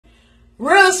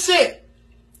real shit.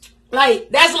 Like,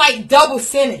 that's like double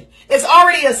sinning. It's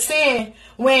already a sin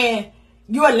when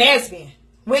you're a lesbian,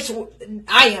 which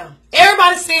I am.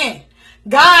 Everybody's sin.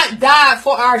 God died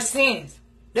for our sins.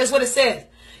 That's what it says.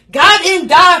 God didn't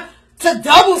die to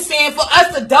double sin, for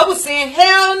us to double sin.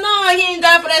 Hell no, he ain't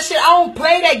died for that shit. I don't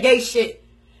play that gay shit.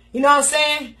 You know what I'm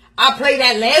saying? I play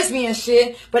that lesbian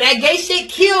shit, but that gay shit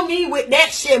kill me with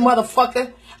that shit,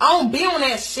 motherfucker. I don't be on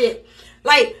that shit.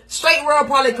 Like, straight world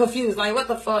probably confused. Like, what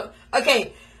the fuck?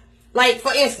 Okay, like,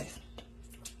 for instance,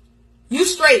 you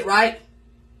straight, right?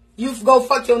 You go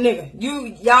fuck your nigga. You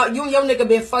and your nigga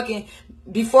been fucking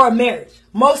before marriage.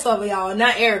 Most of y'all,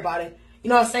 not everybody. You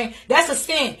know what I'm saying? That's a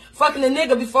sin. Fucking a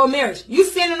nigga before marriage. You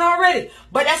sinning already.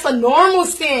 But that's a normal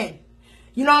sin.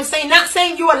 You know what I'm saying? Not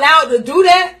saying you're allowed to do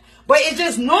that, but it's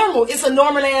just normal. It's a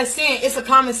normal ass sin. It's a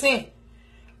common sin.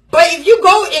 But if you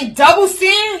go and double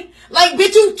sin, like,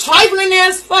 bitch, you trifling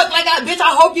as fuck. Like, bitch,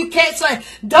 I hope you catch something.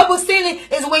 Double sinning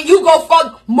is when you go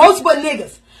fuck multiple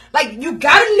niggas. Like, you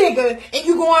got a nigga and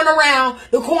you going around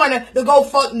the corner to go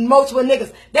fuck multiple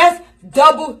niggas. That's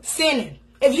double sinning.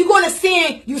 If you're going to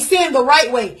sin, you sin the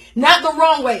right way, not the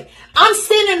wrong way. I'm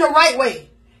sinning the right way.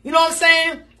 You know what I'm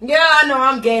saying? Yeah, I know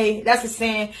I'm gay. That's a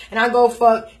sin. And I go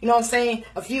fuck, you know what I'm saying,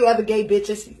 a few other gay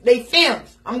bitches. They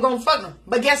films. I'm going to fuck them.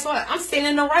 But guess what? I'm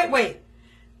sinning the right way.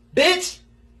 Bitch.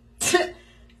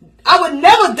 I would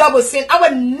never double sin. I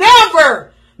would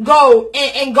never go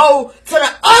and go to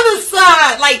the other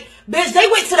side. Like, bitch, they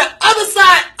went to the other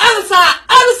side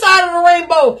of the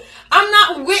rainbow. I'm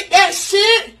not with that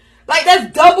shit. Like,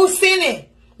 that's double sinning.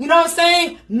 You know what I'm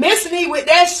saying? Miss me with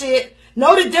that shit.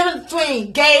 Know the difference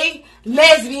between gay,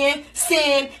 lesbian,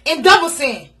 sin, and double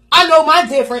sin. I know my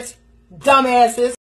difference, dumbasses.